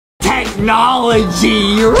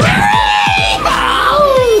technology.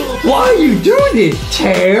 Why are you doing this,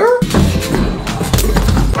 chair?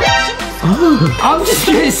 I'm just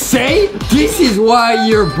gonna say, this is why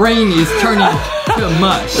your brain is turning to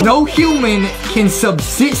mush. No human can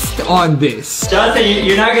subsist on this. Justin,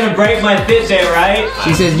 you're not gonna break my Fitbit, right?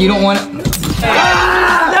 She says you don't want to. No!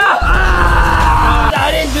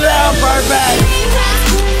 I didn't do that on purpose.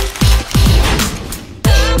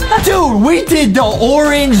 Dude, we did the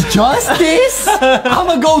orange justice. I'm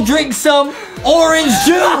gonna go drink some orange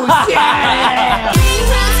juice. Yeah!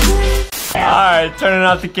 Alright, turning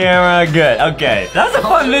off the camera. Good. Okay. That's a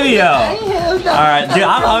fun video. Alright, dude,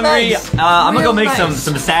 I'm hungry. I'm gonna go make some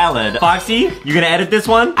salad. Foxy, you gonna edit this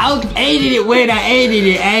one? I'll edit it when I edit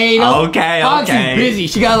it, Okay, Foxy's busy.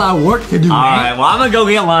 She got a lot of work to do. Alright, well, I'm gonna go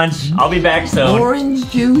get lunch. I'll be back soon. Orange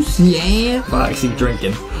juice, yeah. Foxy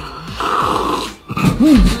drinking.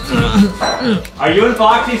 Are you and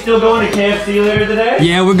Foxy still going to KFC later today?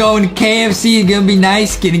 Yeah, we're going to KFC. It's gonna be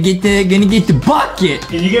nice. Gonna get the bucket.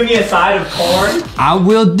 Can you give me a side of corn? I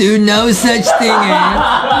will do no such thing, man.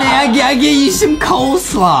 I'll get you some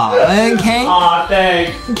coleslaw, okay? Aw,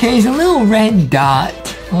 thanks. Okay, there's a little red dot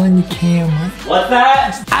on the camera. What's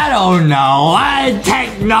that? I don't know.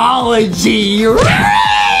 Technology.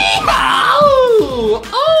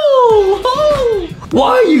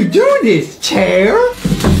 Why are you doing this, chair?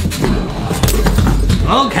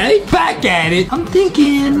 Okay, back at it. I'm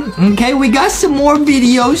thinking, okay, we got some more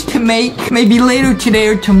videos to make. Maybe later today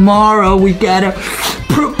or tomorrow. We gotta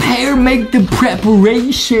prepare, make the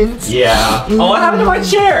preparations. Yeah. Oh, what happened to my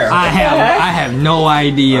chair? I have no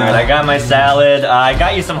idea. All right, I got my salad. I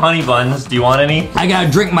got you some honey buns. Do you want any? I gotta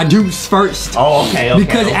drink my juice first. Oh, okay.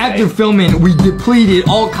 Because after filming, we depleted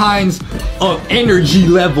all kinds of energy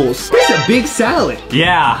levels. It's a big salad.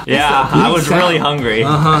 Yeah. I was really hungry.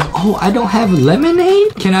 Oh, I don't have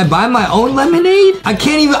lemonade? Can I buy my own lemonade? I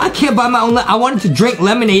can't buy my own I wanted to drink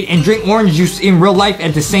lemonade and drink orange juice in real life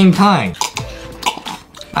at the same time.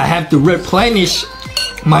 I have to replenish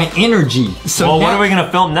my energy. So well, what are we gonna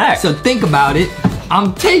film next? So think about it.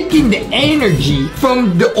 I'm taking the energy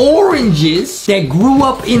from the oranges that grew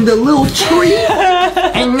up in the little tree,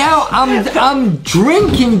 and now I'm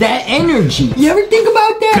drinking that energy. You ever think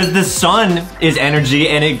about that? Because the sun is energy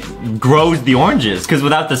and it grows the oranges. Because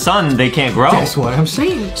without the sun, they can't grow. That's what I'm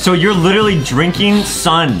saying. So you're literally drinking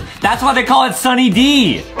sun. That's why they call it Sunny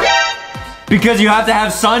D. Because you have to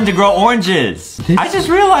have sun to grow oranges. I just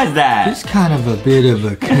realized that. It's kind of a bit of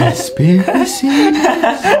a conspiracy.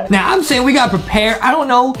 Now, I'm saying we gotta prepare. I don't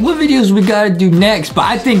know what videos we gotta do next, but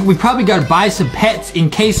I think we probably gotta buy some pets in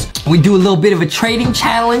case we do a little bit of a trading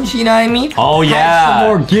challenge, you know what I mean? Oh, yeah. Have some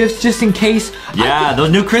more gifts just in case. Yeah, those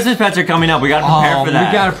new Christmas pets are coming up. We gotta prepare for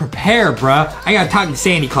that. We gotta prepare, bruh. I gotta talk to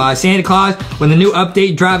Santa Claus. Santa Claus, when the new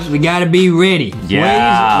update drops, we gotta be ready.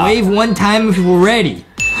 Yeah. Wave one time if we're ready.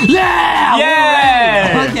 Yeah!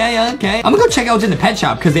 Yeah! Okay. I'm gonna go check out what's in the pet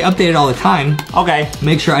shop because they update it all the time. Okay.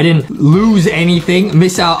 Make sure I didn't lose anything,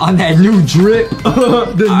 miss out on that new drip.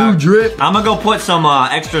 New drip. I'm gonna go put some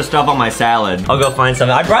extra stuff on my salad. I'll go find some.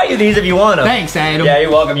 I brought you these if you want them. Thanks, Adam. Yeah, you're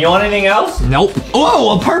welcome. You want anything else? Nope.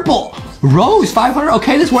 Oh, a purple rose, 500.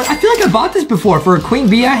 Okay, this one. I feel like I bought this before for a queen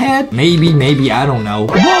bee I had. Maybe, I don't know.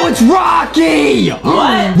 Whoa, it's Rocky!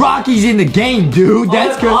 What? Rocky's in the game, dude.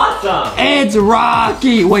 That's good. Awesome. It's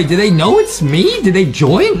Rocky. Wait, do they know it's me? Did they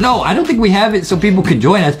join? No, I don't think we have it so people can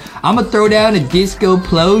join us. I'm gonna throw down a disco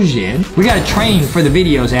plosion. We gotta train for the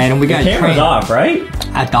videos, Adam. We gotta train. The camera's off, right?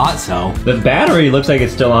 I thought so. The battery looks like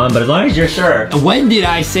it's still on, but as long as you're sure. When did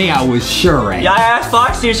I say I was sure, Adam? Yeah, I asked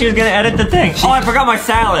Foxy if she was gonna edit the thing. Oh, I forgot my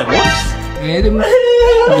salad. Whoops. Adam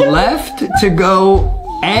left to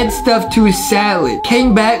go add stuff to his salad.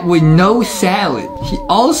 Came back with no salad. He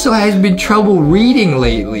also has been trouble reading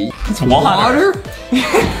lately. It's water?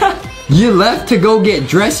 You left to go get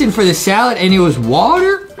dressing for the salad and it was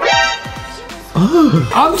water?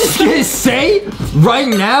 I'm just gonna say right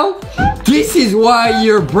now, this is why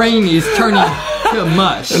your brain is turning to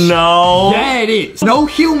mush. No. Yeah, it is. No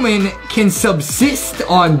human can subsist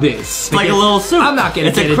on this. It's like a little soup. I'm not gonna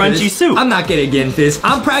It's a crunchy soup. I'm not gonna get into this.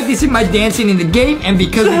 I'm practicing my dancing in the game, and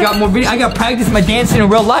because we got more video, I gotta practice my dancing in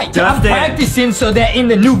real life. I'm practicing so that in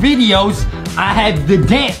the new videos, I have the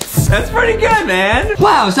dance. That's pretty good, man.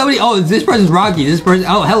 Wow, somebody, oh, this person's Rocky. This person,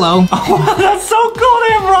 oh, hello. Oh, that's so cool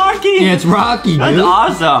to have Rocky. Yeah, it's Rocky, dude. That's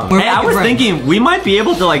awesome. Hey, I was thinking we might be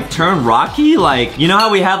able to like turn Rocky, like, you know how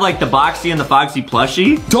we have like the Boxy and the Foxy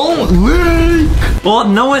plushie? Don't leak. Well,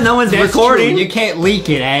 no one's That's recording. True. You can't leak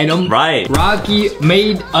it, Adam. Right. Rocky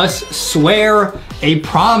made us swear a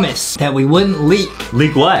promise that we wouldn't leak.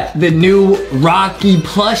 Leak what? The new Rocky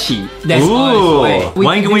plushie that's on its way.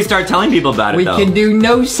 When can we start telling people about it, though? We can do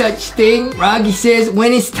no such thing. Rocky says,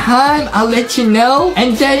 when it's time, I'll let you know.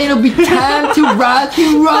 And then it'll be time to rock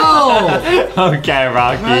and roll. Okay,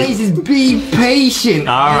 Rocky. Rocky says, be patient.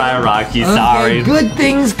 All right, Rocky, sorry. Good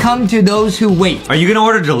things come to those who wait. Are you gonna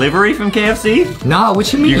order delivery from KFC? Nah,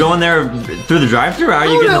 what you mean? You going there through the drive-thru? Or are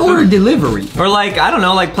you getting order delivery? Or like, I don't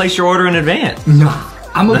know, like place your order in advance. Nah.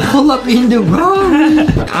 I'm gonna pull up in the Rari.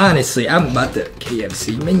 Honestly, I'm about the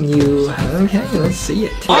KFC menu. Okay, let's see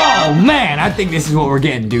it. Oh man, I think this is what we're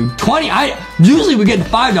getting, dude. Usually we get the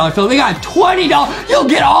 $5 fill. We got $20. You'll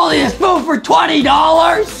get all this food for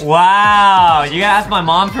 $20. Wow, you gotta ask my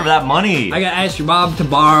mom for that money. I gotta ask your mom to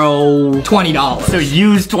borrow $20. So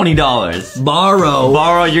use $20.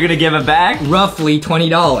 Borrow, you're gonna give it back? Roughly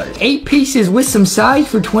 $20. 8 pieces with some sides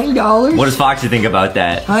for $20. What does Foxy think about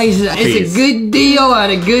that? It's a good deal.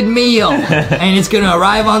 A good meal, and it's gonna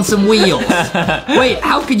arrive on some wheels. Wait,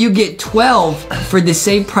 how could you get 12 for the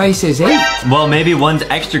same price as 8? Well, maybe one's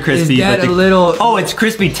extra crispy. Is that a little? Oh, it's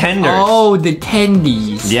crispy tenders. Oh, the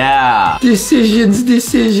tendies. Yeah. Decisions,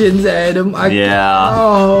 Adam.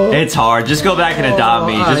 It's hard. Just go back and adopt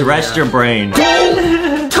me. Just rest your brain.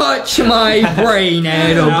 Don't touch my brain,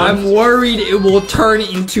 Adam. I'm worried it will turn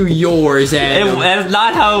into yours, Adam. That's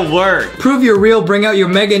not how it works. Prove you're real. Bring out your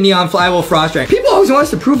mega neon flyable frost rack. People always want us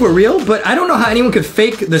to prove we're real, but I don't know how anyone could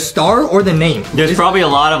fake the star or the name. There's probably a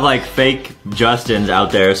lot of like fake Justins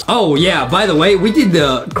out there. Oh yeah, by the way, we did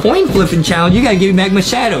the coin flipping challenge. You gotta give me back my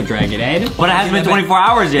shadow dragon, Adam. But it hasn't been 24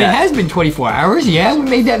 hours yet. It has been 24 hours, yeah. We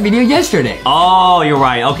made that video yesterday. Oh, you're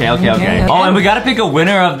right. Okay. Oh, and we gotta pick a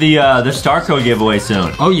winner of the star code giveaway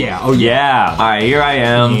soon. Oh yeah. Yeah. All right, here I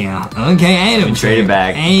am. Yeah. Okay, Adam's trade it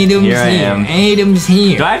back. Adam's here. I am. Adam's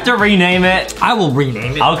here. Do I have to rename it? I will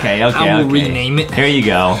rename it. Okay. I will rename it. Here you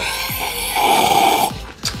go.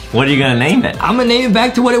 What are you gonna name it? I'm gonna name it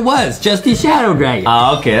back to what it was, Justy Shadow Dragon.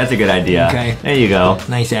 Oh, okay, that's a good idea. Okay. There you go.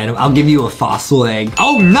 Nice, Adam. I'll give you a fossil egg.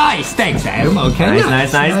 Oh, nice! Thanks, Adam. Okay.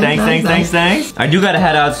 Nice. Thanks. I do gotta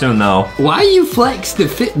head out soon, though. Why you flex the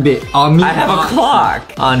Fitbit on me? I have a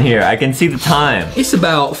clock on here. I can see the time. It's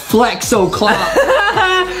about flexo-clock.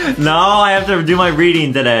 No, I have to do my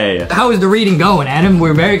reading today. How is the reading going, Adam?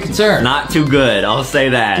 We're very concerned. Not too good, I'll say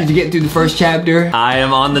that. Did you get through the first chapter? I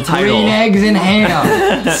am on the title. Green eggs and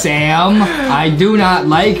ham. Sam, I do not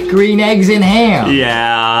like green eggs and ham.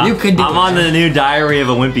 Yeah. You could do it. I'm on the new Diary of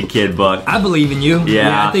a Wimpy Kid book. I believe in you.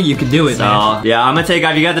 Yeah. I think you could do it, man. Yeah, I'm gonna take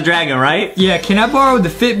off. You got the dragon, right? Yeah, can I borrow the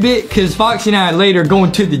Fitbit? Because Foxy and I later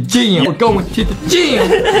going to the gym. We're going to the gym.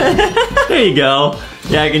 There you go.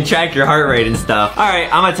 Yeah, I can track your heart rate and stuff. All right,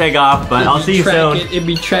 I'm gonna take off, but I'll see you soon. It'd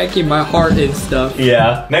be tracking my heart and stuff.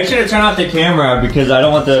 Yeah. Make sure to turn off the camera because I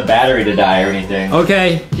don't want the battery to die or anything.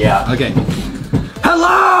 Okay. Yeah. Okay.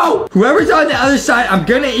 Hello! Whoever's on the other side, I'm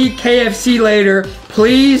gonna eat KFC later.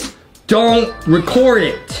 Please don't record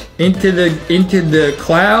it into the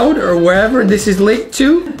cloud or wherever this is linked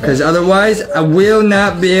to, because otherwise I will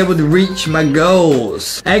not be able to reach my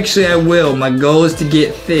goals. Actually, I will. My goal is to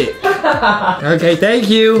get thick. Okay, thank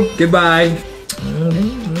you. Goodbye.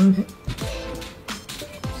 Okay.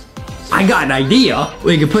 I got an idea.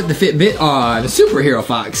 We can put the Fitbit on Superhero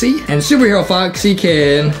Foxy, and Superhero Foxy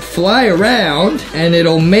can fly around, and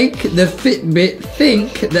it'll make the Fitbit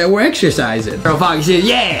think that we're exercising. Superhero Foxy says,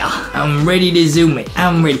 yeah, I'm ready to zoom it.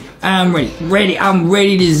 I'm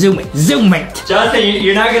ready to zoom it. Zoom it. Justin,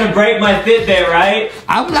 you're not gonna break my Fitbit, right?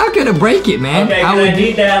 I'm not gonna break it, man. Okay, I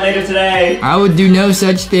need that later today. I would do no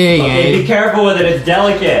such thing. Okay, be careful with it. It's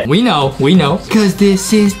delicate. We know. Cause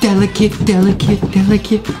this is delicate. You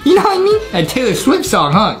know what I mean? That Taylor Swift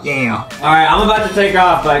song, huh? Yeah. All right, I'm about to take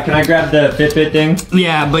off, but can I grab the Fitbit thing?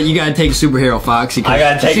 Yeah, but you gotta take Superhero Foxy. I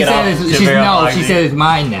gotta take it off. She said it's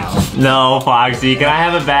mine now. No, Foxy, can I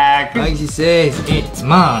have it back? Foxy says it's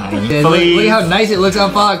mine. Please. Look how nice it looks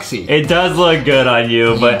on Foxy. It does look good on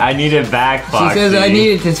you, but I need it back, Foxy. She says I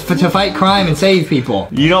need it to fight crime and save people.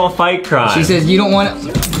 You don't fight crime. She says you don't want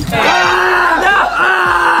to.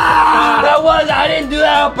 I didn't do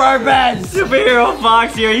that on purpose. Superhero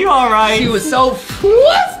Foxy, are you alright? She was so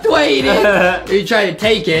frustrated. You try to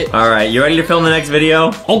take it. Alright, you ready to film the next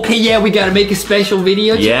video? Okay, yeah, we gotta make a special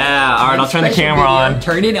video. Yeah, alright, I'll turn the camera on.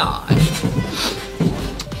 Turn it on.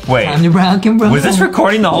 Wait, time to rock and roll. Was this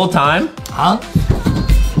recording the whole time? Huh?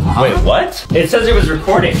 Wait, what? It says it was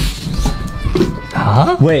recording.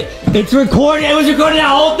 Huh? Wait, it's recording. It was recording that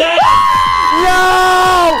whole thing?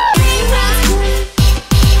 No!